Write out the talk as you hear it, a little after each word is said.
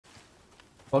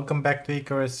Welcome back to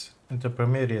Icarus into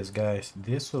Prometheus, guys.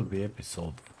 This will be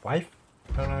episode 5,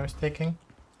 if I'm not mistaken.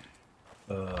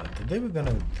 Today we're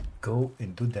gonna go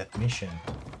and do that mission,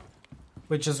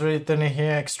 which is written in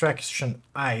here, Extraction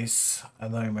Ice. I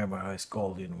don't remember how it's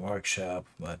called in workshop,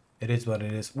 but it is what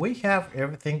it is. We have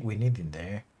everything we need in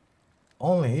there.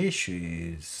 Only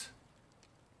issue is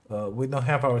we don't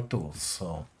have our tools,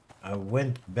 so I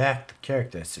went back to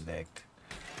character select.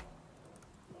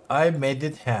 I made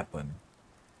it happen.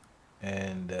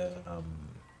 And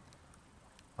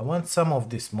I want some of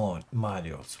these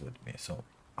modules with me, so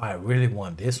I really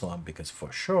want this one because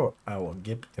for sure I will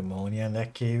get pneumonia in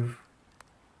that cave.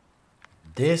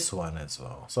 This one as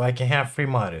well, so I can have 3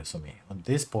 modules on me. At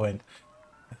this point,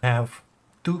 I have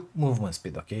 2 movement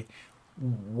speed. Okay,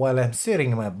 while I'm sitting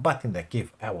in my butt in the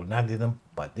cave, I will not need them,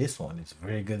 but this one is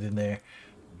very good in there.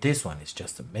 This one is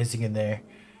just amazing in there,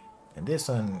 and this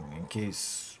one in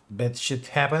case bad shit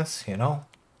happens, you know.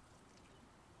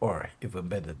 Or even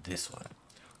better, this one.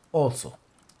 Also,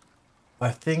 I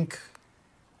think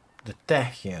the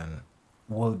Tachyon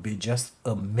will be just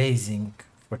amazing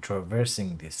for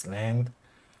traversing this land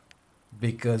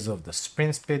because of the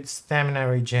sprint speed, stamina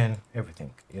regen,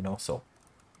 everything, you know. So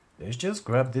let's just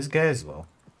grab this guy as well.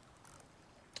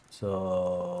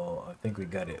 So I think we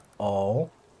got it all.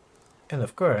 And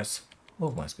of course,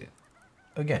 movement speed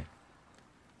again.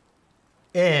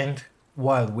 And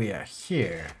while we are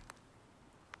here,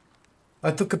 I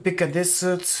took a pick at this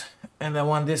suit and I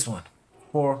want this one.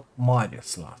 4 module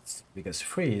slots because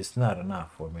 3 is not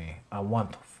enough for me. I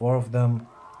want 4 of them.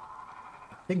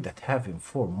 I think that having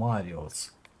 4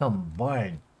 modules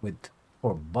combined with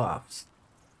 4 buffs,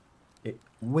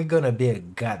 we're gonna be a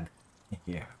god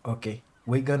here, okay?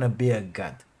 We're gonna be a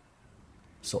god.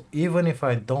 So even if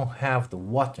I don't have the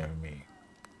water in me,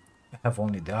 I have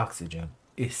only the oxygen,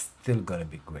 it's still gonna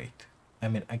be great. I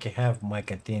mean, I can have my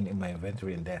canteen in my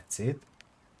inventory and that's it.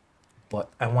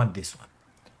 But I want this one.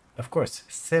 Of course,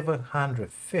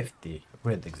 750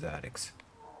 red exotics.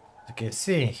 You can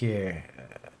see here,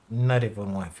 not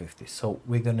even 150. So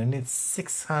we're gonna need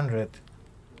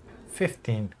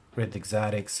 615 red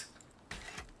exotics.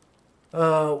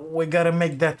 We gotta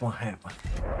make that one happen.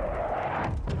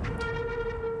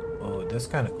 Oh, that's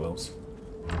kind of close.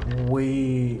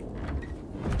 We're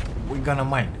gonna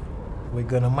mine. We're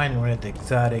gonna mine red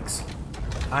exotics.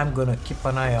 I'm gonna keep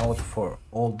an eye out for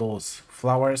all those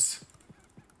flowers.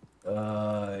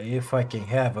 If I can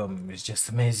have them, it's just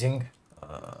amazing.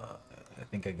 I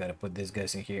think I gotta put these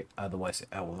guys in here, otherwise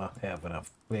I will not have enough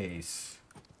space.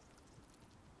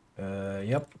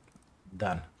 Yep,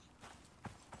 done.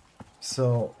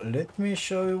 So let me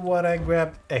show you what I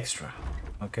grabbed extra.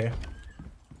 Okay,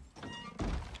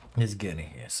 let's get in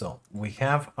here. So we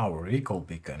have our recall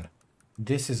beacon.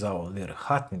 This is our little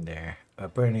hut in there.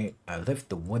 Apparently I left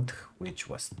the wood, which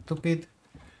was stupid.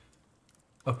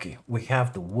 Okay, we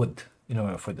have the wood, you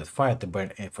know, for the fire to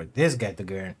burn and for this guy to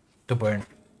burn.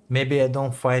 Maybe I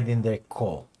don't find in their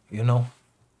coal, you know?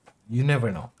 You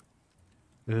never know.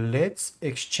 Let's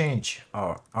exchange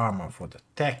our armor for the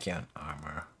Tachyon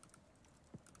armor.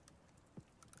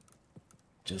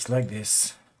 Just like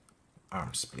this.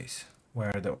 Arms, please.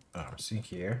 Where are the arms? In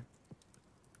here.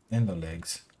 And the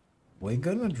legs. We're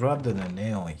gonna drop the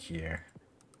nail in here.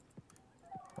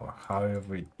 Or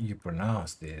however you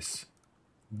pronounce this.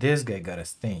 This guy gotta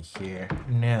stay here.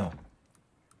 Now,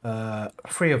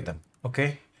 3 of them,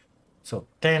 okay? So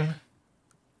 10,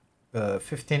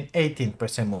 15,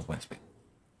 18% movement speed.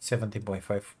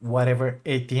 17.5, whatever,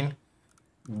 18.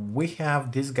 We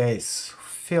have these guys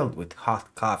filled with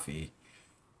hot coffee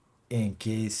in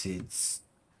case it's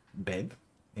bad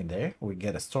in there. We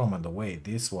get a storm on the way.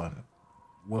 This one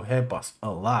will help us a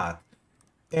lot.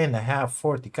 And I have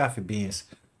 40 coffee beans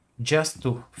just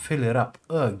to fill it up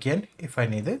again if I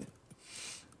need it.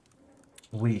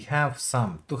 We have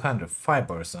some 200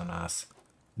 fibers on us.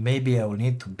 Maybe I will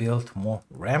need to build more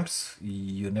ramps.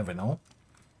 You never know.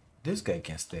 This guy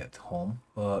can stay at home.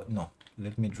 No,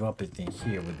 let me drop it in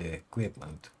here with the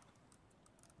equipment.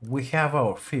 We have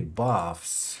our 3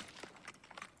 buffs.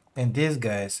 And these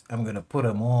guys, I'm gonna put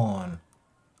them on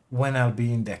when I'll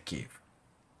be in that cave.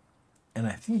 And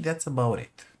I think that's about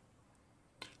it.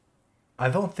 I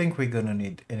don't think we're gonna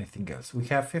need anything else. We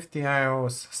have 50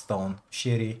 arrows, stone,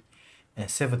 shitty, and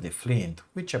 70 flint,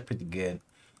 which are pretty good.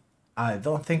 I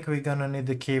don't think we're gonna need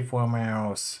the cave worm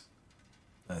arrows.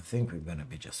 I think we're gonna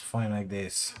be just fine like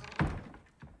this.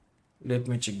 Let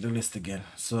me check the list again.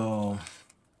 So,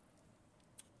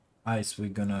 ice, we're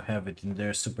gonna have it in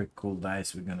there. Super cool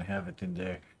ice, we're gonna have it in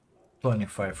there.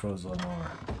 25 frozen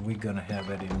ore, we're gonna have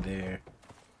it in there.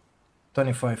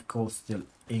 25 cold steel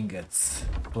ingots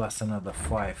plus another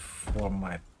 5 for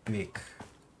my pick.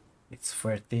 It's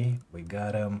 30. We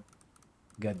got them.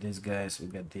 Got these guys, we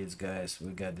got these guys,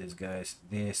 we got these guys,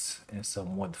 this and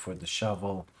some wood for the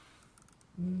shovel.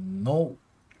 No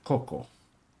cocoa.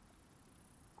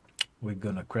 We're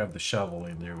gonna craft the shovel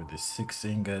in there with the 6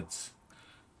 ingots.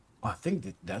 I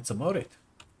think that's about it.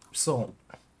 So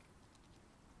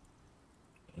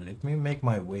let me make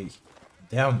my way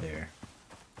down there,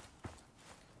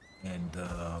 and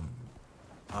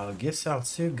I guess I'll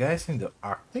see you guys in the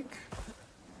Arctic,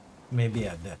 maybe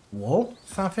at that wall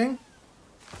something.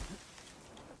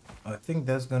 I think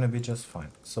that's gonna be just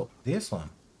fine. So this one,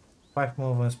 5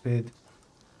 movement speed,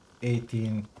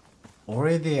 18.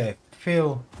 Already I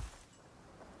feel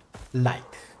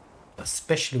light,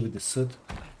 especially with the suit.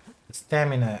 The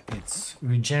stamina, it's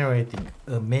regenerating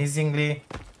amazingly.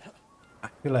 I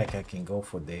feel like I can go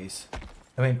for days.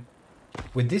 I mean,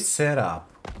 with this setup,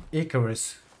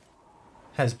 Icarus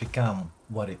has become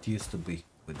what it used to be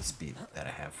with the speed that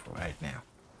I have right now.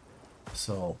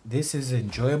 So this is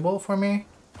enjoyable for me.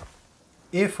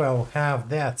 If I'll have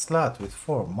that slot with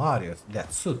 4 Marios,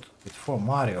 that suit with 4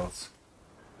 Marios,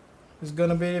 it's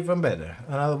gonna be even better.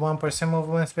 Another 1%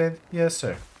 movement speed? Yes,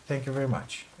 sir. Thank you very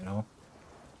much, you know.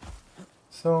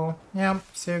 So, yeah,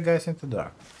 see you guys in the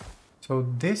dark. So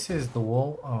this is the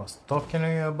wall I was talking to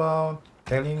you about,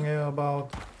 telling you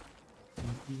about.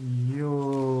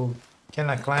 You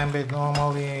cannot climb it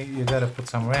normally, you gotta put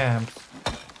some ramps.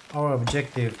 Our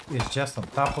objective is just on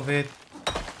top of it.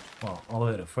 Well, a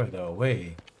little further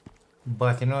away,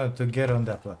 but in order to get on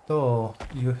that plateau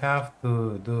you have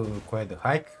to do quite a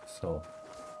hike, so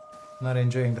not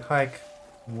enjoying the hike,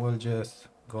 we'll just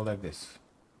go like this.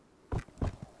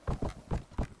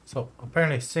 So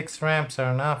apparently 6 ramps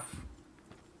are enough,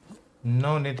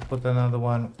 no need to put another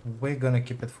one. We're gonna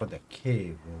keep it for the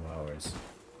cave of ours,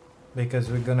 because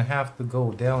we're gonna have to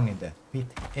go down in that pit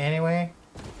anyway.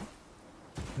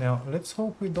 Now let's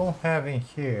hope we don't have in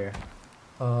here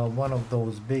one of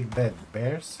those big bad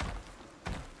bears.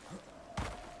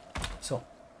 So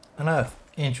another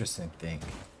interesting thing,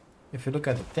 if you look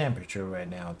at the temperature right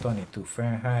now, 22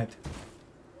 Fahrenheit.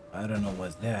 I don't know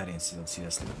what's that in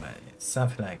Celsius, but it's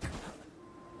something like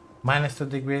 -2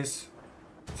 degrees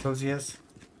Celsius.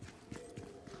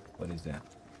 What is that?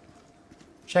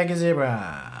 Shaggy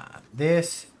Zebra.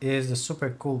 This is the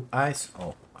super cool ice.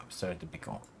 Oh, I'm starting to be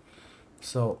cold.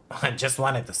 So I just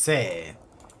wanted to say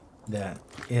that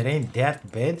it ain't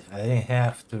that bad. I didn't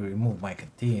have to remove my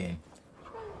canteen,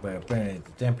 but apparently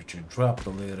the temperature dropped a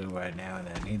little right now and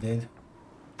I needed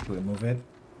to remove it.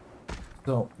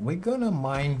 So we're gonna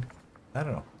mine, I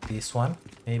don't know, this one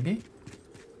maybe,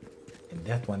 and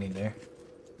that one in there.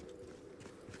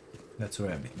 That's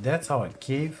where I mean. That's our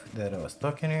cave that I was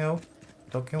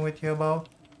talking with you about.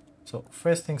 So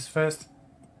first things first,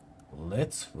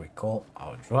 let's recall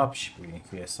our dropship in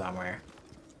here somewhere.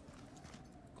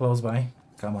 Close by,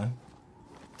 come on.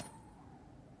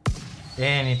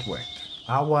 And it worked.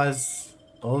 I was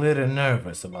a little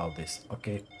nervous about this,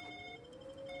 okay?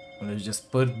 Let's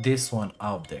just put this one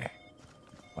out there.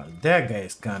 While that guy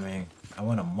is coming, I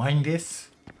wanna mine this.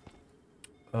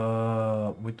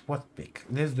 With what pick?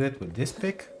 Let's do it with this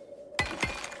pick.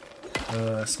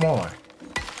 Smaller.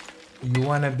 You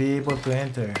wanna be able to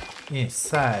enter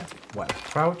inside while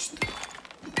crouched.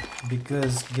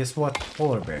 Because guess what?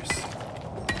 Polar bears.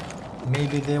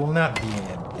 Maybe they will not be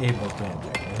able to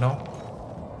enter, you know?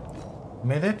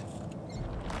 Made it?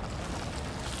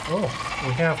 Oh,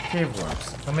 we have cave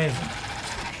worms. Amazing.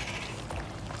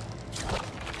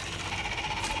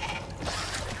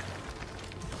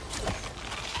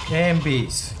 And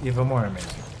bees. Even more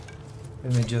amazing.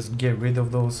 Let me just get rid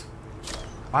of those.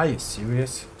 Are you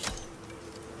serious?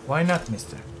 Why not,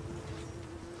 mister?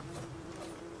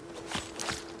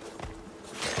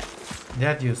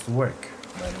 That used to work,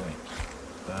 by the way.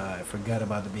 I forgot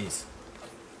about the bees.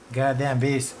 Goddamn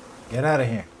bees. Get out of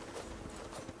here.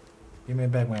 Give me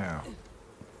back my arrow.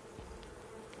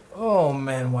 Oh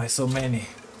man, why so many?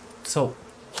 So,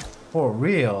 for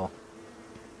real,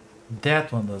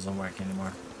 that one doesn't work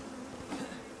anymore.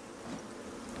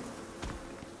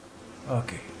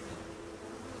 Okay.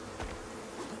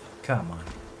 Come on.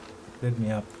 Let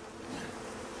me up.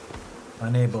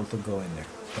 Unable to go in there.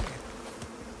 Okay.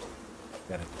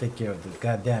 Gotta take care of the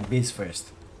goddamn bees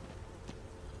first.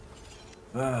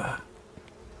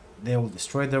 They will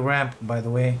destroy the ramp, by the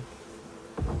way.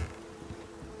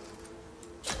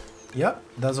 Yep,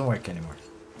 doesn't work anymore.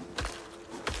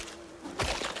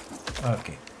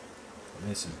 Okay.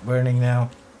 This is burning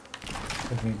now.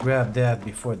 Let me grab that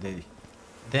before they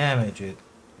damage it.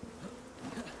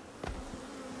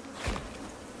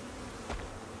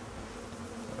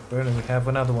 Apparently we have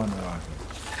another one around here.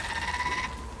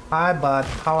 Hi bud,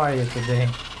 how are you today?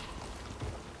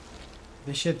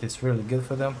 This shit is really good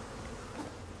for them.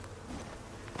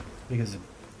 Because it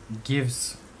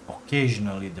gives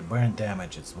occasionally the burn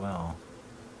damage as well.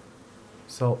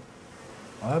 So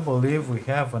I believe we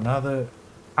have another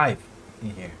hive in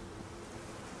here.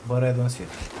 But I don't see it.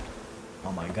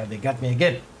 Oh my god, they got me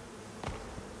again.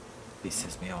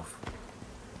 Pisses me off.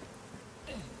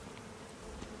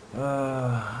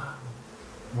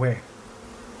 Where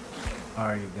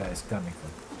are you guys coming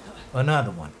from?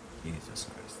 Another one. Jesus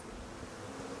Christ.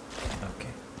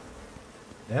 Okay.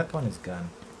 That one is gone.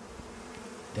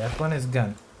 That one is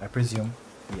gone, I presume.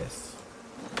 Yes.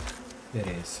 It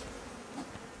is.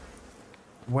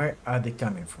 Where are they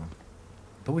coming from?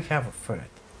 Do we have a threat?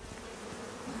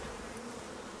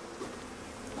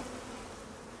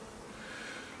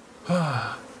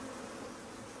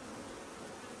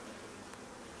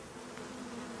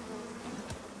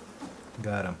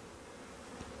 Got him.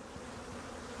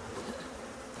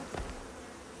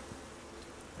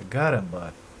 I got him,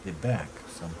 but they're back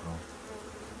somehow.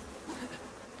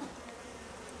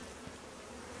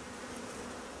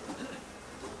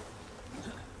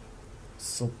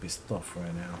 So pissed off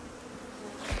right now.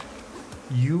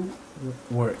 You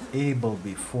were able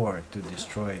before to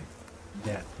destroy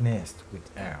that nest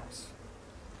with arrows.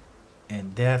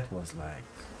 And that was like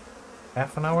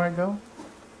half an hour ago.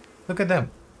 Look at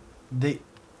them.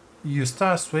 You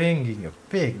start swinging a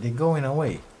pig, they're going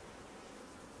away.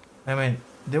 I mean,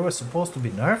 they were supposed to be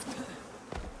nerfed.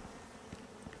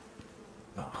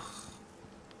 Ugh.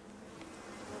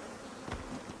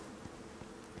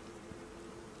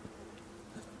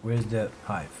 Where's that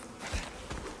hive?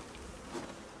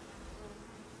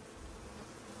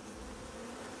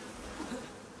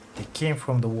 They came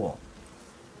from the wall.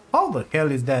 How the hell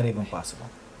is that even possible?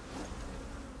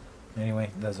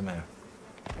 Anyway, doesn't matter.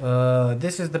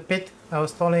 This is the pit I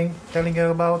was telling you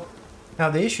about. Now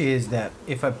the issue is that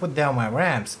if I put down my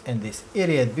ramps and these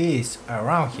idiot bees are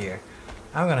around here,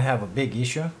 I'm gonna have a big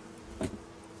issue.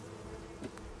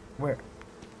 Where?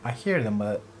 I hear them,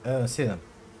 but I don't see them.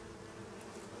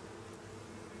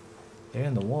 They're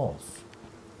in the walls.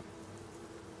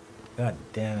 God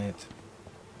damn it.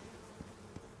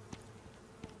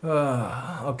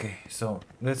 Okay, so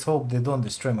let's hope they don't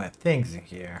destroy my things in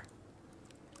here.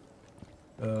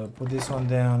 Put this one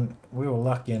down. We were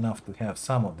lucky enough to have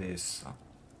some of this.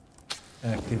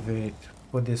 Activate.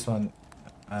 Put this one,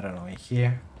 I don't know, in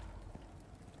here.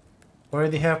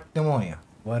 Already have pneumonia.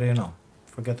 What do you know?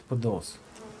 Forget to put those.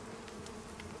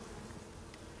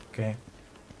 Okay.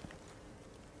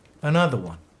 Another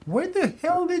one. Where the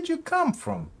hell did you come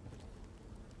from?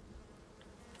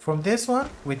 From this one,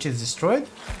 which is destroyed?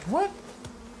 What?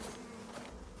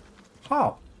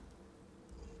 How?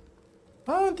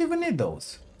 I don't even need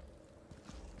those.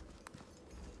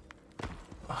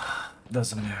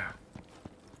 Doesn't matter.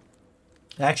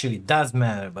 Actually, it does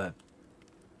matter, but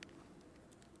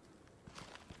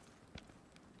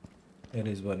it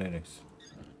is what it is.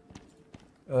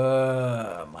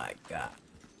 My god.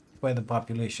 Quite the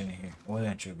population here.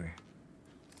 Wouldn't you agree?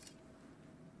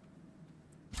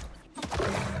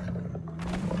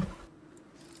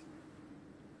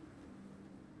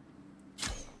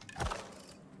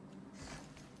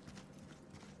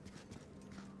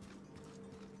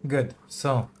 Good.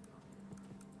 So,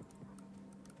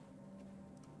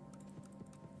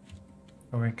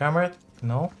 are we camera?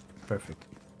 No? Perfect.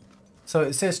 So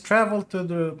it says travel to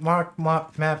the marked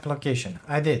map location.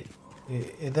 I did.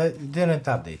 It didn't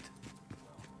update.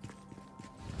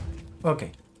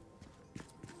 Okay.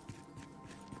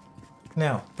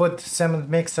 Now, put cement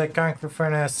mixer, concrete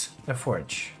furnace, a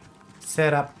forge.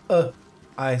 Set up a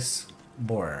ice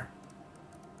borer.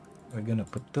 We're gonna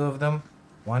put 2 of them.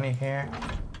 One in here.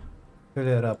 Fill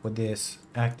it up with this.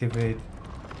 Activate.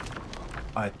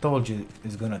 I told you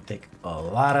it's gonna take a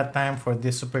lot of time for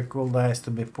this super cool dice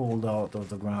to be pulled out of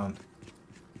the ground.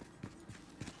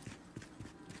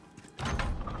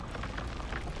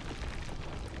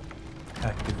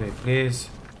 Activate, please.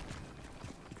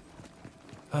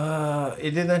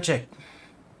 It didn't check.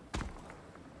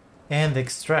 And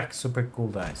extract super cool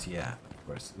dice. Yeah, of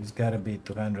course. It's gotta be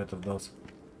 200 of those.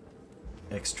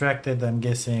 Extracted, I'm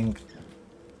guessing.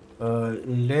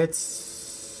 Let's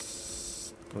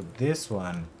put this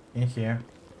one in here.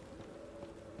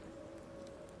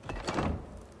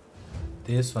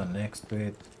 This one next to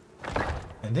it.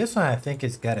 And this one I think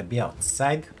it's gotta be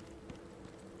outside.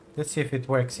 Let's see if it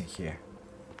works in here.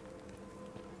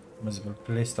 Must be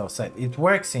placed outside. It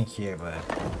works in here, but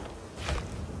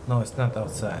no, it's not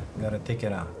outside. Gotta take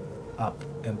it out, up,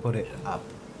 and put it up.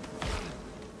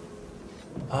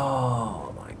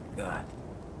 Oh my god.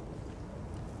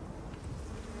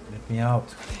 Let me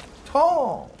out.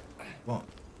 Oh! Well,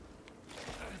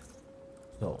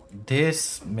 so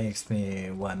this makes me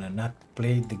wanna not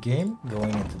play the game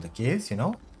going into the caves, you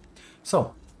know?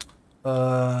 So,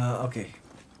 okay.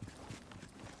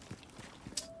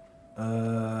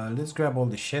 Let's grab all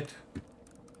the shit.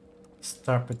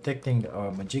 Start protecting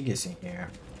our majigis in here.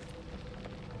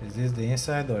 Is this the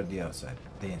inside or the outside?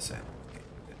 The inside. Okay,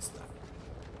 good stuff.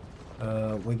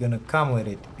 We're gonna come with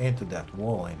it into that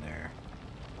wall in there.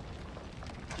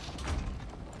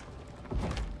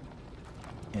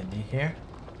 And in here,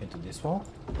 into this wall.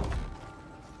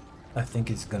 I think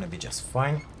it's gonna be just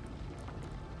fine.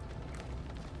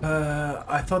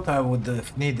 I thought I would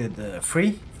have needed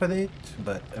free for it,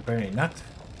 but apparently not.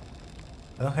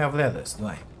 I don't have leathers, do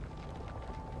I?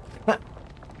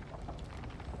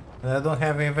 And I don't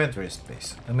have inventory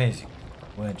space. Amazing.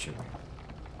 Wouldn't you?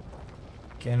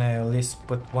 Can I at least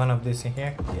put one of these in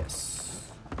here?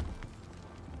 Yes.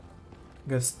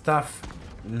 Good stuff.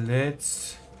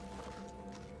 Let's...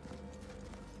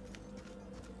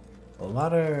 A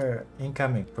lot of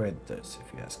incoming predators,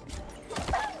 if you ask me.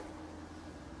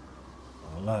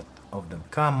 A lot of them.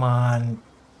 Come on.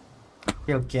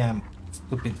 Kill cam.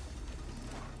 Stupid.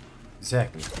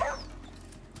 Exactly.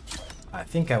 I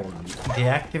think I will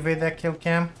deactivate that kill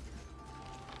cam.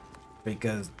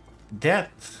 Because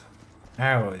that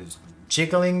arrow is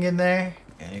jiggling in there.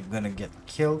 And you're gonna get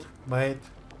killed by it.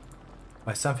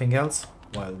 By something else.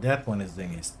 While that one is doing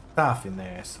his stuff in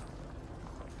there. So.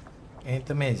 Ain't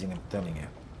amazing, I'm telling you.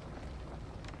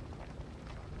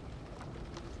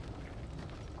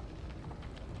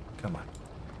 Come on.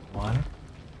 One.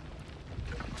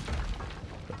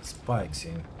 Put the spikes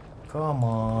in. Come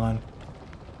on.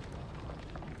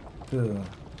 Two.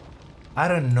 I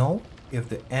don't know if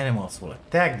the animals will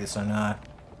attack this or not.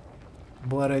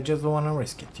 But I just don't want to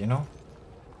risk it, you know?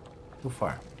 Too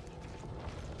far.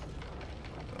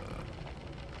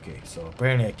 Okay, so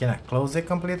apparently I cannot close it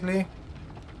completely.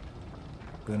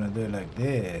 Gonna do it like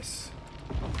this.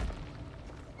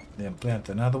 Then plant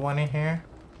another one in here.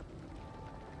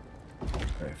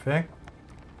 Perfect.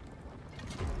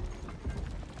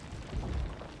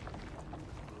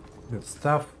 Good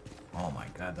stuff. Oh my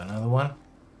god, another one.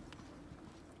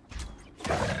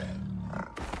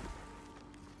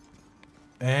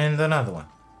 And another one.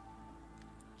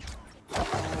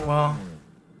 Well,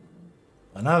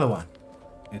 another one.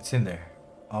 It's in there.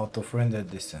 Out of render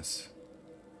distance.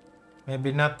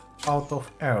 Maybe not out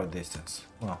of arrow distance.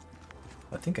 Well,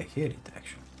 I think I hear it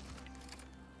actually.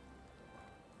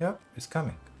 Yep, it's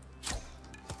coming.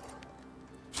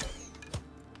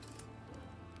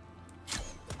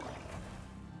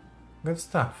 Good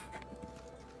stuff.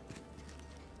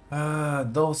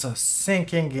 Those are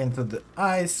sinking into the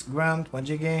ice ground,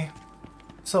 Majige.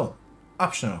 So,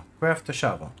 optional, craft a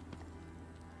shovel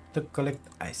to collect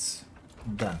ice.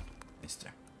 Done,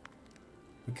 mister.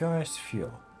 Requires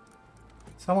fuel.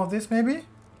 Some of this maybe?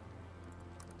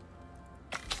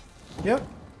 Yep,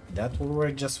 that will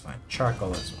work just fine.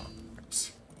 Charcoal as well.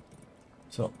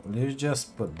 So let's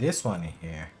just put this one in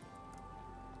here.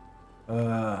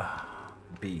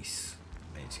 Bees.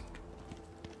 Amazing.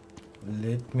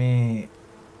 Let me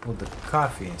put the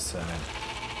coffee inside.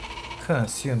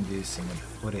 Consume this and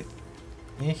put it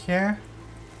in here.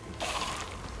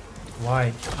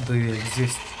 Why do you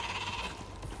exist?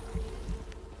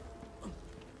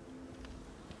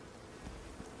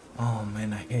 Oh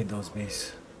man, I hate those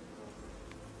bees.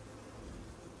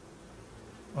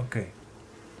 Okay.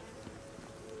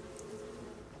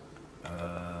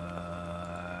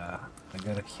 I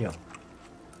gotta kill.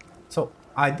 So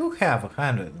I do have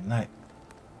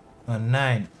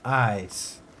 109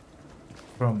 eyes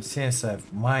from since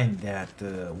I've mined that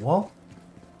wall.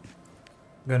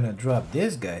 Gonna drop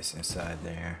these guys inside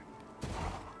there.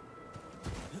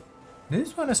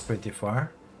 This one is pretty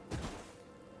far.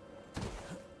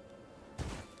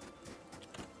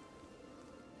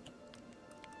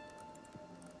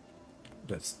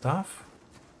 Good stuff.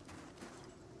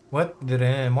 What? Did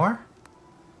I need more?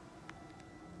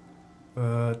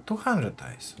 200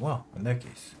 eyes. Well, in that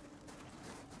case.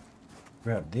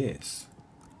 Grab this.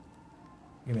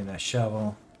 Give me that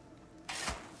shovel.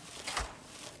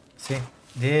 See?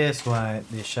 This why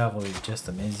this shovel is just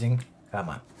amazing. Come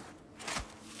on.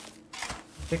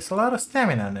 Takes a lot of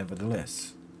stamina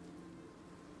nevertheless.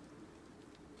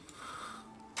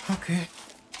 Okay.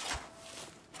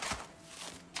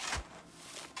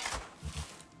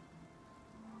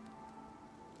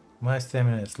 My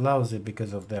stamina is lousy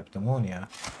because of the pneumonia.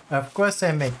 Of course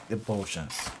I make the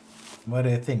potions. What do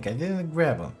you think? I didn't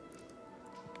grab them.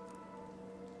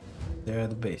 there at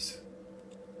the base.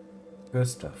 Good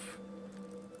stuff.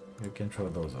 You can throw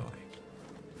those away.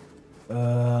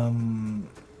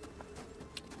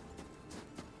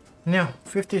 No,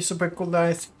 50 super cool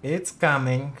dice. It's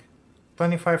coming.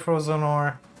 25 frozen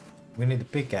ore. We need a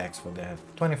pickaxe for that.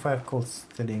 25 cool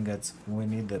steel ingots. We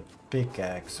need a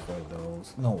pickaxe for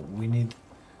those. No, we need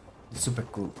super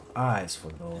cool eyes for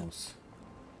those.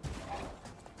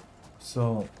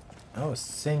 So, I was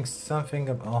saying something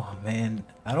about... Oh man,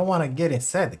 I don't want to get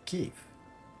inside the cave.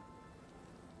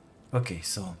 Okay,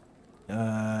 so...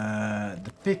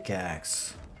 the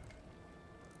pickaxe...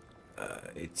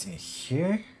 it's in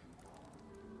here.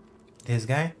 This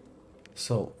guy.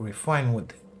 So, refined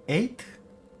wood 8.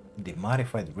 The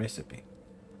modified recipe.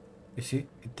 You see,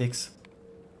 it takes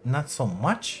not so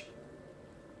much.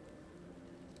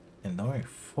 And only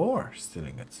 4 steel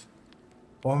ingots.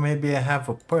 Or maybe I have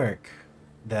a perk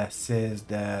that says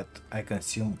that I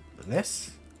consume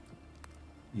less.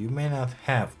 You may not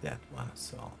have that one,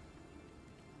 so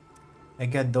I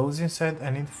got those inside. I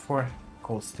need 4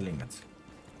 cold steel ingots.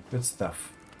 Good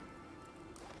stuff.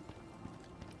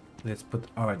 Let's put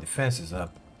our defenses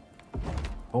up.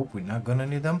 Hope we're not gonna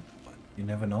need them, but you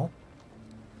never know.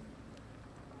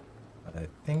 But I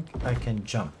think I can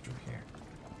jump through here.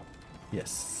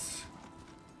 Yes.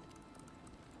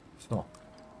 So,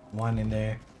 1 in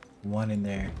there, 1 in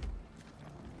there.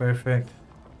 Perfect.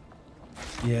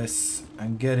 Yes,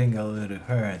 I'm getting a little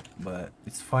hurt, but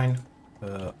it's fine.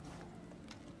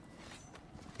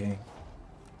 Okay.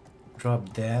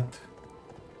 Drop that.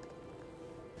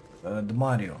 The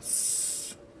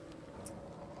Marios.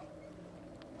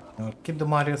 Keep the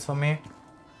Marios for me.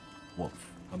 Wolf.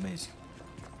 Amazing.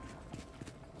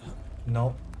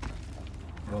 No.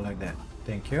 Go like that.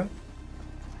 Thank you.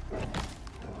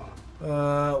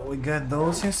 We got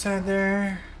those inside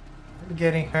there.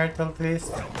 Getting hurt at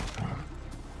least.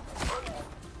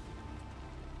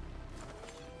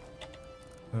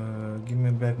 Give me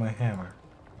back my hammer.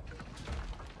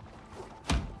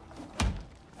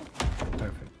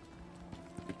 Perfect.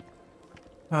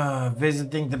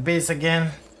 Visiting the base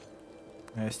again.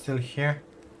 I'm still here.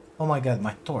 Oh my god,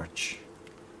 my torch.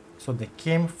 So they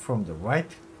came from the right.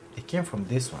 They came from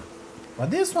this one.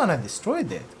 But this one I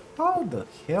destroyed it. How the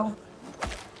hell?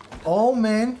 Oh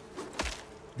man.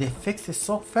 They fixed it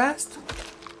so fast.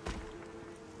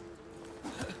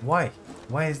 Why?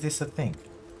 Why is this a thing?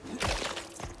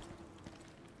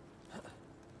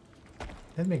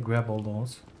 Let me grab all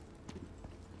those.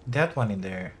 That one in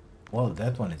there. Well,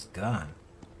 that one is gone.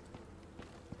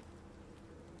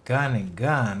 Gone and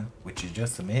gone, which is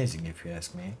just amazing if you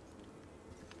ask me.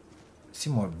 See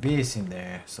more bees in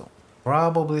there, so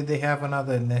probably they have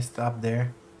another nest up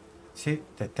there. See,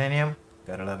 titanium,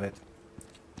 gotta love it.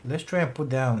 Let's try and put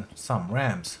down some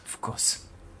rams, of course.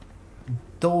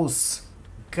 Those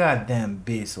goddamn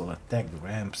bees will attack the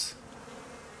rams.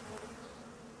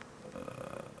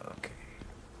 Okay.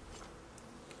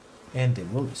 And they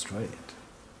will destroy it.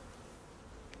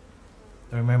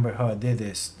 I remember how I did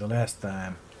this the last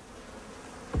time.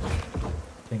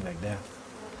 Thing like that.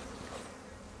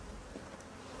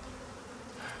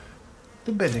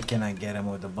 Too bad you cannot get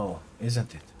him with the bow,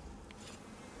 isn't it?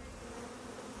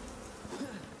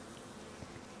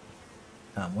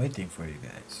 I'm waiting for you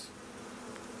guys.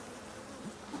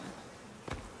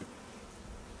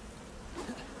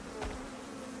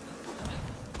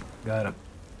 Got him.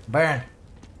 Burn!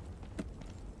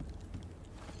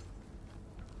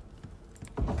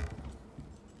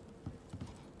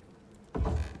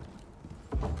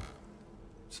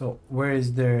 So, where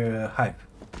is their hype?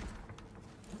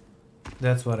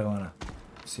 That's what I wanna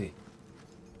see.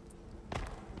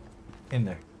 In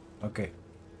there. Okay.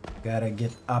 Gotta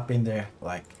get up in there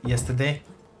like yesterday.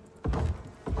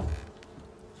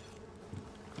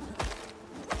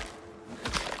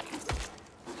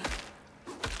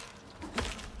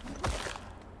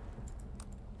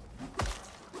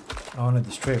 I wanna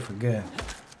destroy it for good.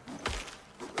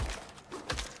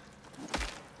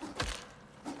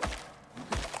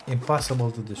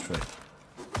 Impossible to destroy.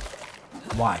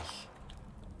 Why?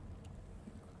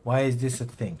 Why is this a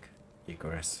thing,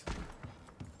 Icarus?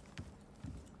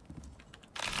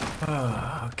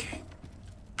 Okay.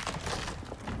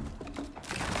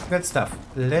 Good stuff.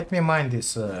 Let me mine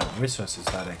these resources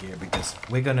out of here because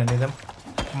we're gonna need them.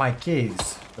 My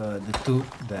caves, the 2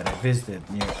 that I visited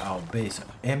near our base, are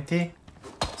empty.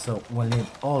 So we'll need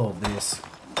all of this.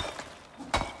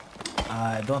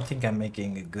 I don't think I'm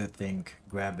making a good thing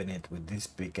grabbing it with this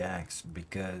pickaxe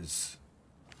because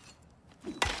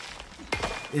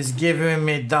it's giving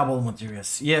me double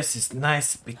materials. Yes, it's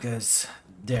nice because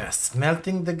they're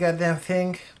smelting the goddamn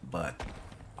thing, but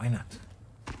why not?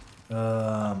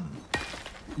 Um,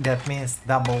 that means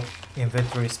double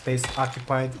inventory space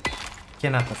occupied.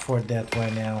 Cannot afford that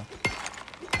right now.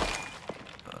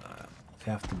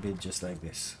 Have to be just like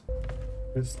this.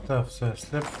 Good stuff. So I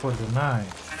slept for the night.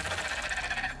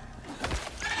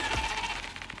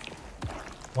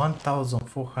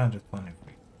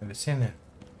 1423. Have you seen it?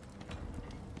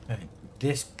 Hey,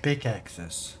 this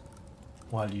pickaxes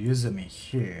while using it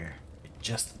here, it's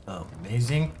just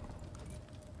amazing.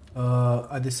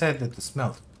 I decided to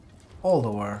smelt all the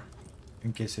ore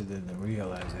in case you didn't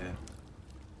realize it.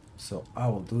 So I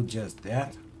will do just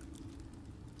that.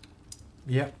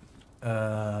 Yep.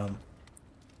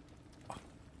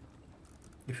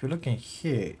 If you look in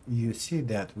here, you see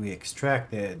that we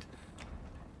extracted,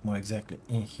 more exactly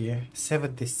in here,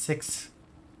 76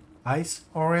 ice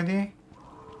already.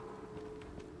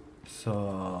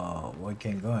 So we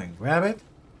can go and grab it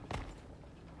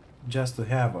just to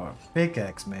have our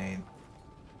pickaxe made.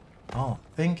 I don't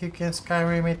think you can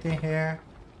Skyrim it in here.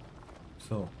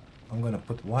 So I'm gonna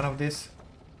put one of this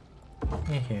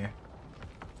in here.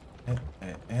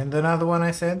 And another one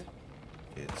I said.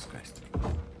 Jesus Christ.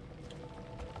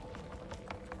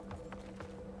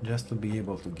 Just to be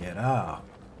able to get out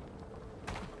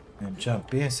and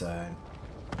jump inside.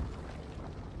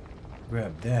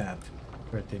 Grab that.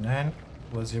 39.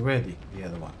 Was it ready? The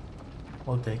other one.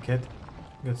 I'll take it.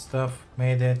 Good stuff.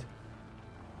 Made it.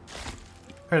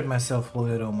 Hurt myself a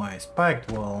little on my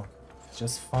spiked wall.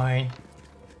 Just fine.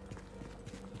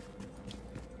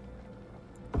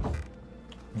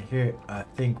 And here, I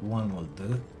think one will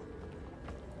do.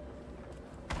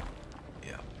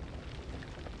 Yeah.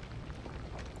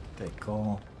 Take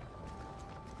all.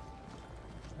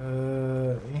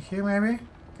 In here maybe?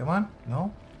 Come on.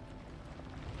 No?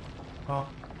 Oh.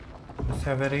 Let's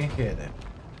have it in here then.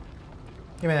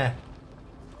 Give me that.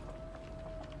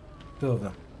 Two of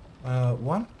them.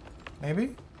 One?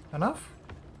 Maybe? Enough?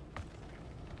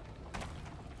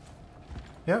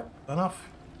 Yep, enough.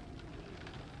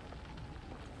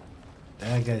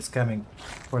 That guy's coming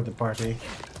for the party.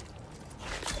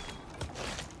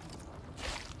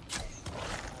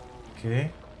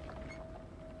 Okay.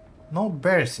 No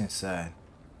bears inside.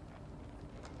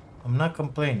 I'm not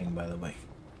complaining, by the way.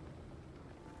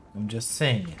 I'm just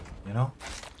saying it, you know?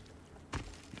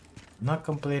 Not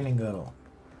complaining at all.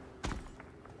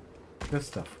 Good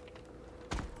stuff.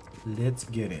 Let's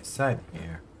get inside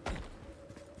here.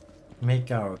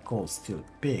 Make our coal steel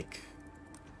pick.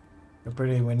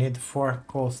 Apparently we need 4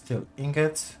 coal steel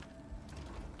ingots.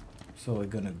 So we're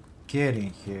gonna get in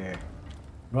here.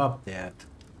 Drop that.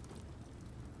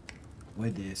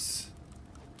 With this.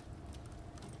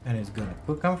 And it's gonna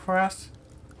cook them for us.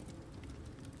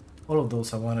 All of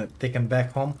those I want to take them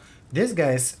back home. These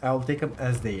guys, I'll take them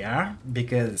as they are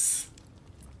because,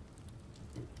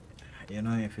 you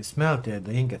know, if you smelt it,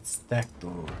 the ingot stacked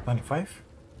to 25.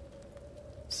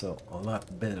 So a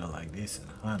lot better like this than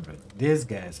 100. These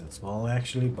guys as well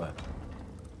actually, but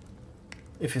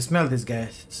if you smell these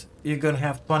guys, you're gonna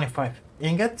have 25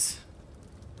 ingots.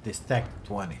 They stack to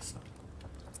 20. So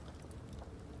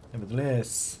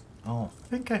nevertheless, I don't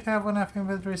think I have enough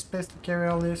inventory space to carry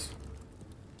all this.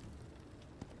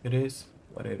 It is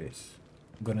what it is.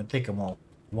 I'm gonna take them all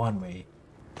one way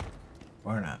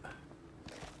or not.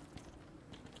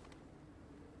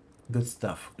 Good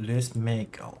stuff. Let's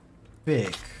make a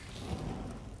pick.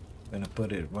 Gonna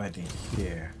put it right in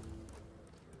here.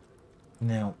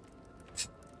 Now,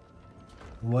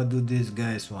 what do these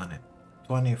guys want?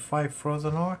 25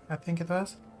 frozen ore, I think it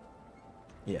was.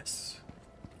 Yes,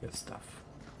 good stuff.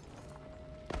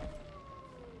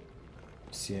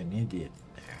 See an idiot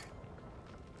there.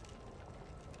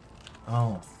 I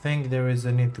don't think there is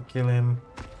a need to kill him.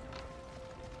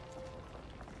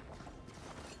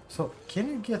 So, can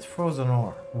you get frozen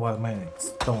ore while mining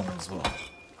stone as well?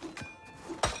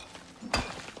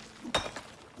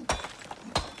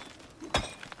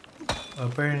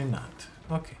 Apparently not.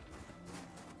 Okay.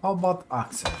 How about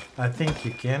oxygen? I think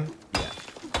you can. Yeah.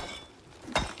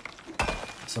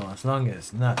 So as long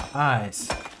as not ice,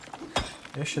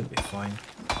 it should be fine.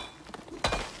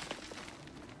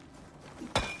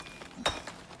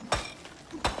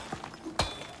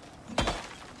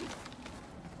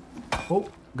 Oh,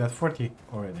 got 40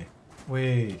 already.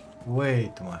 Way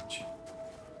too much.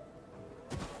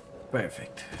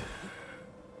 Perfect.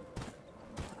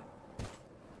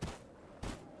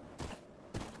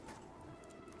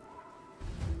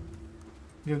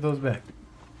 Give those back.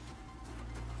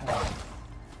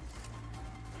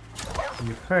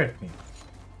 You hurt me,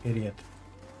 idiot.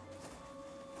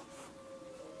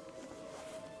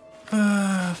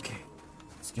 Okay,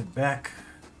 let's get back.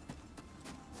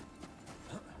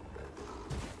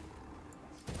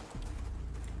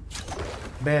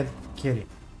 Bad kitty.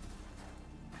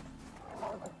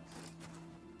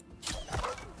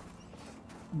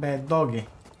 Bad doggy.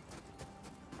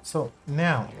 So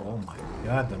now, oh my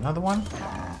god, another one?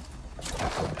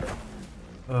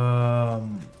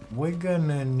 We're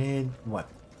gonna need what?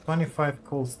 25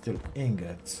 cold steel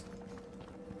ingots.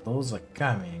 Those are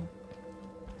coming.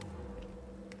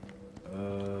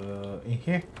 In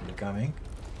here? They're coming.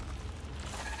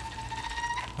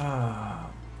 Ah,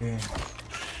 okay.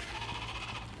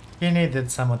 He needed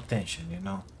some attention, you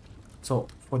know. So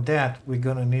for that, we're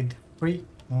gonna need 3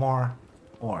 more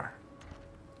ore.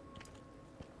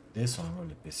 This one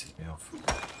really pisses me off.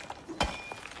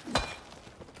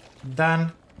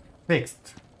 Done.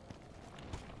 Fixed.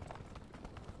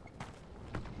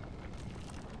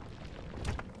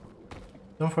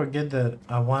 Don't forget that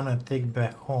I wanna take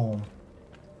back home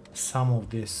some of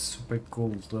this super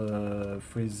cool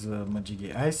freeze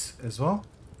Majigi ice as well.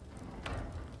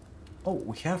 Oh,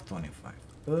 we have 25.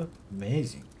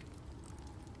 Amazing.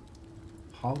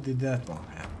 How did that one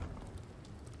happen?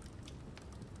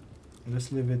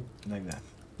 Let's leave it like that.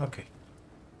 Okay.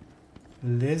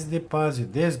 Let's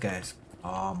deposit this, guys.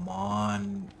 Come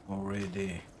on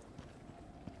already.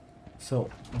 So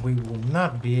we will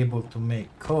not be able to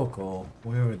make cocoa.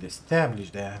 We already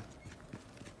established that.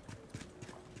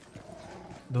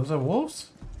 Those are wolves?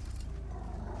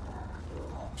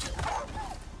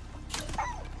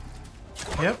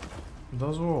 Yep,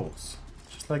 those were wolves.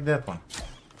 Just like that one.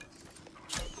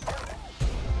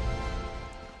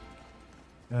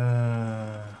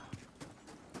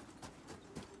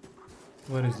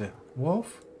 What is that?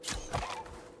 Wolf?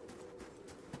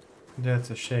 That's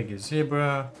a shaggy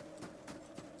zebra.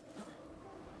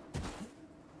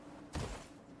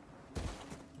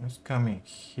 It's coming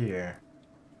here.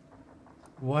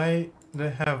 Why they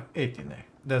have 8 in there?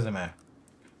 Doesn't matter.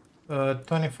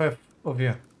 25 of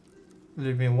you.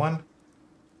 Leave me 1.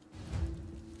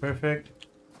 Perfect.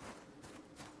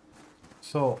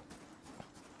 So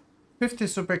 50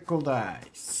 super cool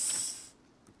dice.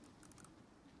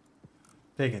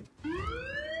 Take it.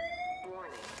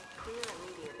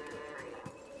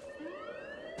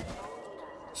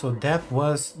 So that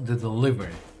was the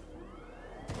delivery.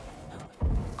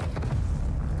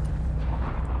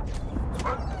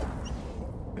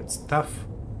 Good stuff.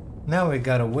 Now we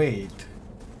gotta wait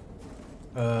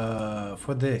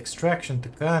for the extraction to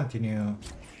continue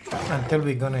until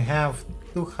we're gonna have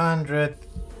 200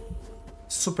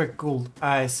 super cool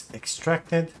ice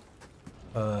extracted.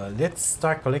 Let's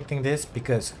start collecting this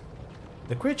because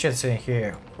the creatures in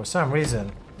here, for some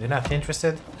reason, they're not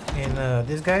interested in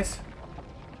these guys.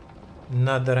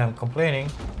 Not that I'm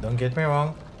complaining, don't get me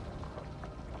wrong.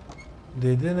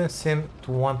 They didn't seem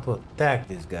to want to attack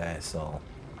these guys, so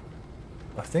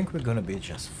I think we're gonna be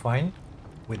just fine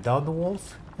without the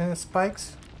wolves and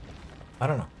spikes. I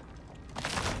don't know.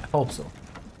 I hope so.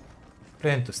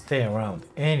 Plan to stay around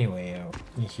anyway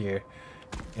in here,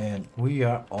 and we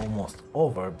are almost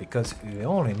over because we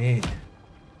only need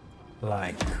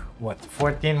like what,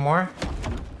 14 more.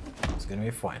 It's gonna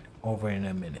be fine. Over in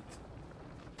a minute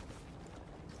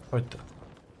or 2.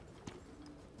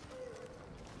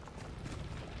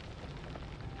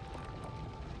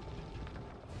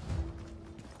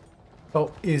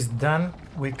 So it's done.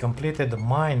 We completed the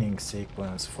mining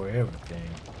sequence for everything,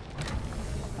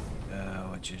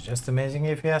 which is just amazing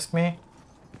if you ask me.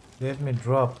 Let me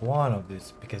drop one of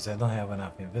these because I don't have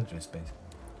enough inventory space.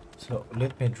 So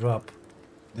let me drop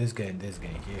this guy and this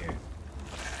guy here.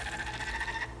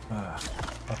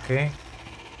 Okay.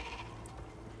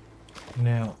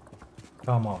 Now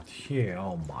come out here.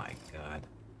 Oh my god.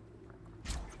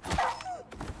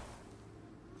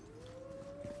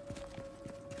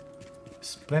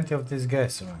 There's plenty of these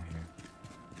guys around here.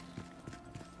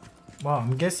 Well,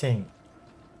 I'm guessing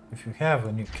if you have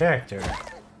a new character,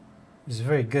 it's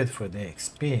very good for the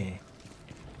XP.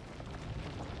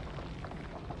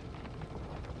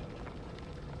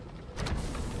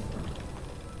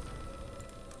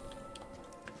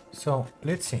 So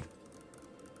let's see.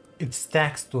 It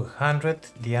stacks to 100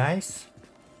 the ice.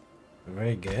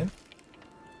 Very good.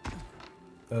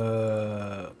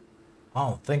 I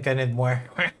don't think I need more.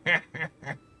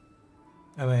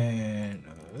 I mean,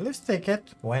 let's take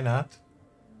it. Why not?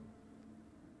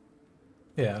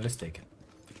 Yeah, let's take it.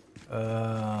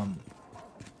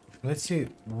 Let's see,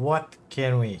 what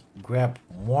can we grab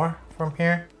more from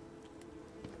here?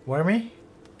 Wormy?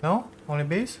 No? Only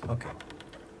bees? Okay.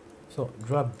 So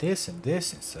drop this and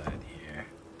this inside here.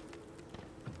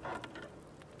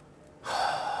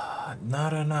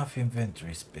 Not enough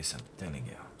inventory space, I'm telling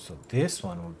you. So this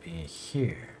one will be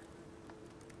here.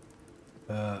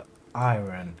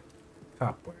 Iron,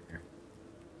 copper,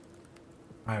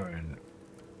 Iron.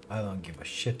 I don't give a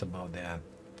shit about that.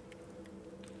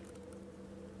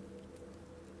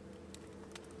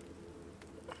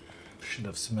 Should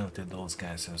have smelted those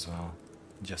guys as well.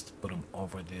 Just to put them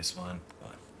over this one.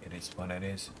 But it is what it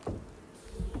is.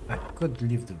 I could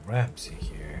leave the ramps in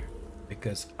here.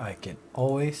 Because I can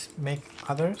always make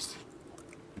others.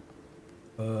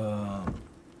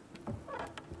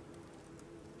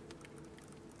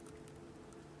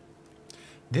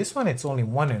 This one it's only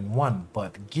 1 and 1,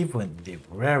 but given the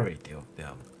rarity of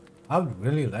them, I would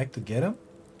really like to get them.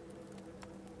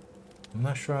 I'm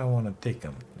not sure I want to take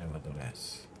them,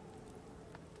 nevertheless.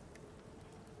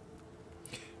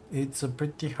 It's a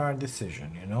pretty hard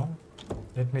decision, you know?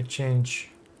 Let me change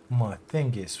my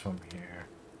thingies from here.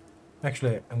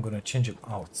 Actually, I'm gonna change them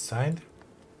outside.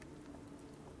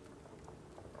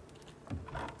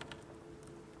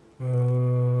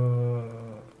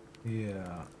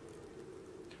 Yeah.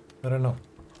 I don't know.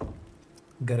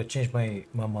 Gotta change my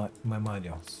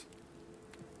modules.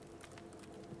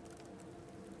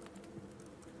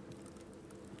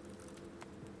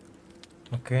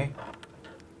 Okay.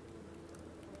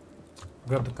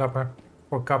 Grab the copper.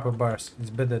 4 copper bars.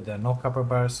 It's better than no copper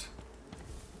bars.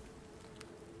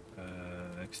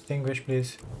 Extinguish,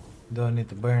 please. Don't need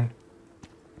to burn.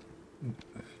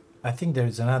 I think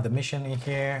there's another mission in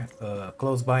here,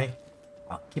 close by.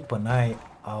 I'll keep an eye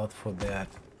out for that.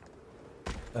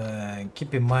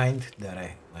 Keep in mind that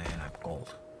I'm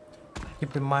cold.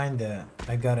 Keep in mind that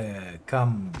I gotta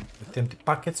come with empty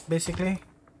pockets, basically.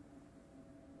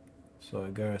 So I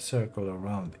gotta circle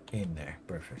around in there.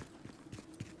 Perfect.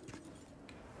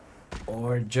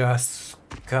 Or just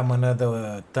come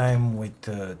another time with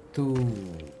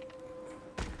 2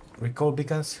 recall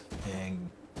beacons and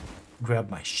grab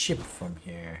my ship from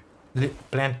here.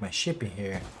 Plant my ship in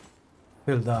here.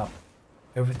 Build up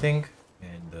everything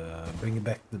and bring it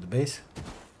back to the base.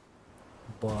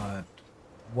 But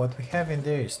what we have in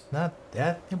there is not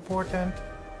that important.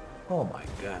 Oh my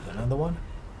god, another one?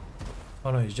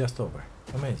 Oh no, it's just over.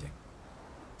 Amazing.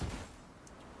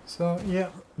 So yeah,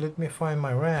 let me find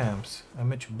my ramps. I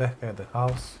met you back at the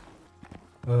house.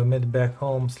 Made it back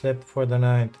home, slept for the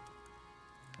night.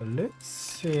 Let's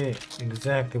see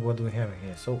exactly what we have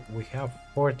here. So we have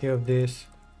 40 of this,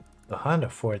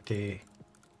 140,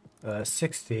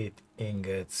 68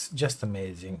 ingots, just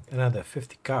amazing. Another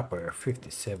 50 copper,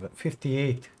 57,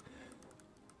 58.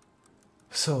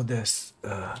 So there's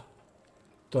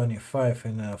 25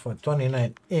 and for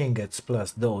 29 ingots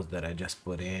plus those that I just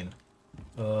put in.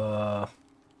 I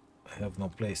have no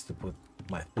place to put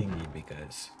my thingy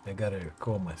because I gotta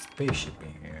recall my spaceship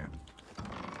in here.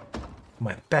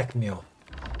 My pack mule.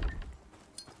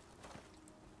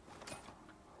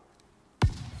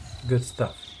 Good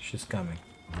stuff. She's coming.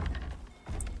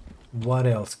 What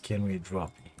else can we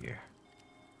drop here?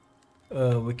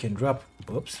 We can drop.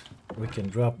 Oops. We can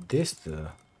drop this.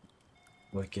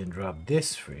 We can drop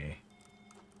this free.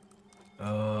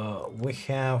 We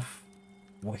have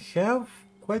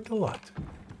quite a lot.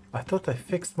 I thought I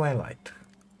fixed my light.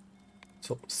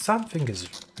 So something is.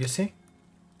 You see?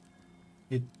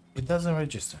 It doesn't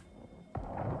register.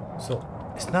 So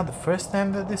it's not the first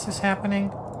time that this is happening.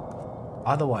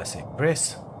 Otherwise I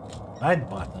press light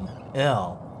button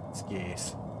L in this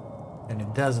case and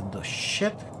it doesn't do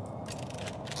shit.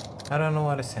 I don't know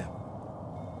what is happening.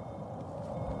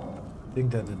 I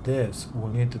think that the devs will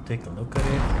need to take a look at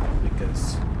it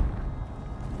because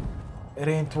it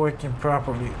ain't working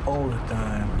properly all the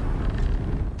time.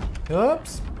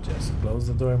 Oops, just close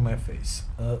the door in my face.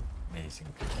 Amazing.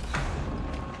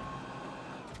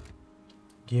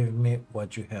 Give me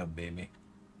what you have, baby.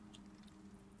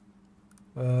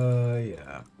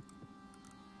 Yeah.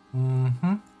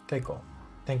 Take all.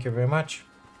 Thank you very much.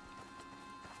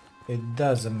 It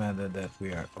doesn't matter that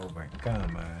we are over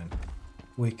encumbered.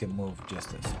 We can move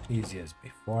just as easy as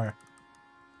before.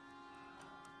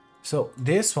 So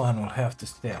this one will have to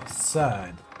stay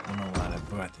outside. I don't know why I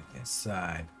brought it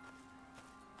inside.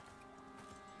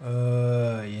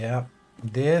 Yeah.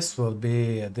 This will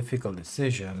be a difficult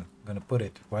decision. I'm gonna put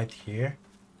it right here.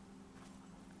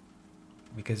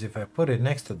 Because if I put it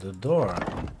next to the door,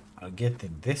 I'll get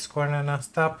in this corner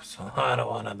non-stop, so I don't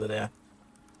wanna do that.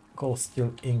 Cold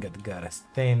steel ingot gotta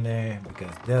stay in there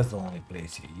because that's the only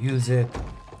place you use it.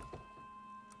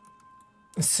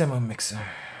 Semi mixer.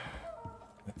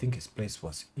 I think his place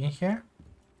was in here.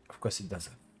 Of course it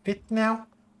doesn't fit now.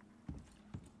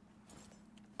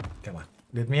 Come on,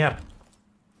 let me up.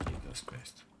 Jesus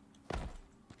Christ.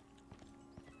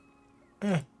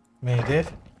 Made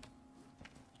it.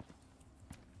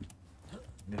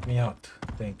 Let me out.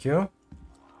 Thank you.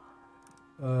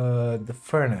 The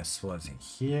furnace was in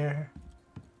here.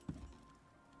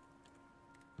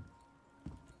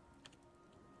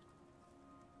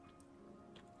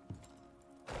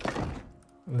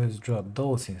 Let's drop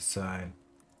those inside.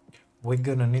 We're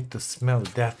gonna need to smell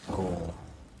that coal.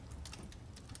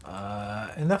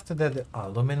 And after that, the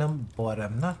aluminum, but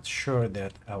I'm not sure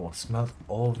that I will smelt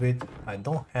all of it. I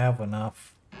don't have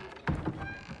enough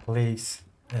place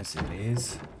as it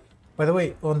is. By the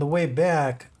way, on the way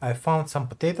back, I found some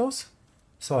potatoes,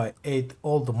 so I ate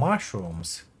all the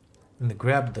mushrooms and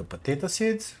grabbed the potato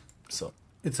seeds. So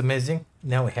it's amazing.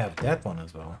 Now we have that one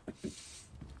as well.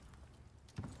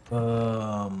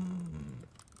 I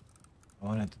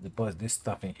wanted to deposit this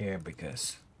stuff in here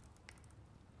because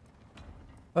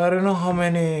I don't know how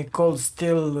many cold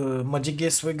steel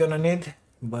majigis we're gonna need,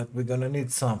 but we're gonna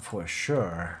need some for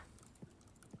sure.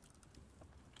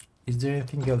 Is there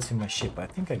anything else in my ship? I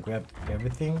think I grabbed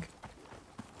everything.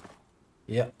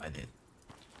 Yeah, I did.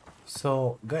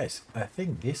 So guys, I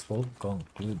think this will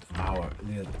conclude our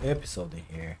little episode in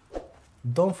here.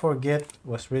 Don't forget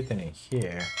what's written in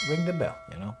here. Ring the bell,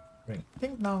 you know? Ring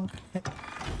ding dong.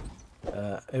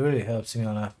 It really helps me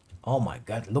a lot. Oh my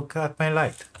god, look at my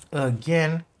light.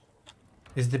 Again,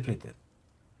 it's depleted.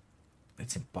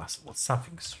 It's impossible.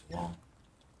 Something's wrong.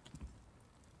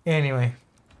 Anyway,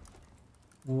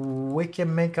 we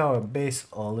can make our base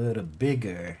a little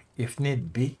bigger if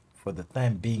need be. For the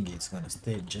time being, it's gonna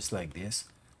stay just like this.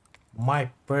 My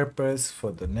purpose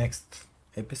for the next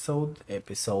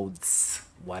episodes,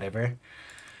 whatever,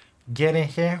 get in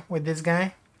here with this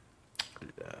guy.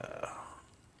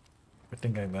 I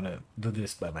think I'm gonna do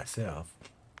this by myself.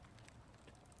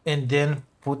 And then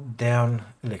put down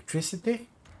electricity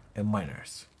and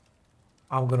miners.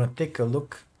 I'm gonna take a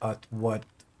look at what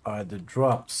are the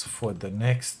drops for the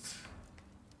next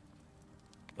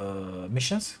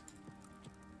missions.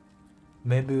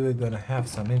 Maybe we're gonna have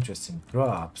some interesting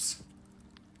drops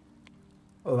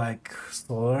like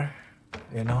solar,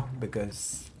 you know,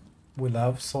 because we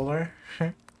love solar.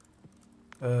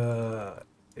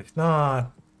 If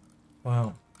not,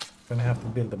 well, I'm gonna have to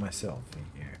build it myself in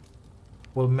here.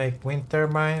 We'll make wind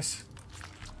turbines.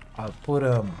 I'll put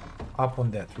them up on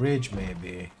that ridge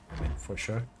maybe. I mean, for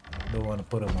sure. Don't want to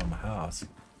put them on my house.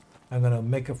 I'm gonna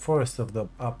make a forest of them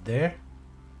up there.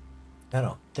 I don't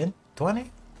know, 10,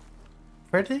 20,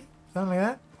 30, something like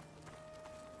that.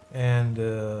 And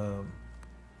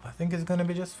I think it's gonna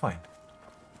be just fine.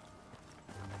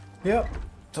 Yep.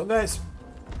 So guys,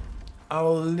 I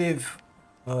will leave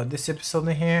this episode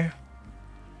in here.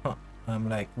 I'm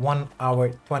like 1 hour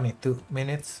 22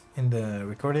 minutes in the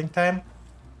recording time.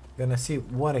 Gonna see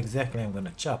what exactly I'm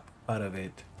gonna chop out of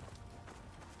it.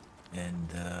 And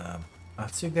I'll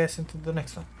see you guys into the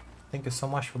next one. Thank you so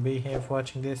much for being here, for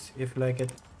watching this. If you like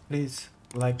it, please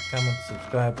like, comment,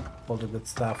 subscribe, all the good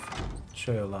stuff.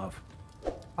 Show your love.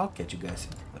 I'll catch you guys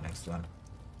into the next one.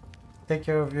 Take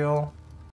care of you all.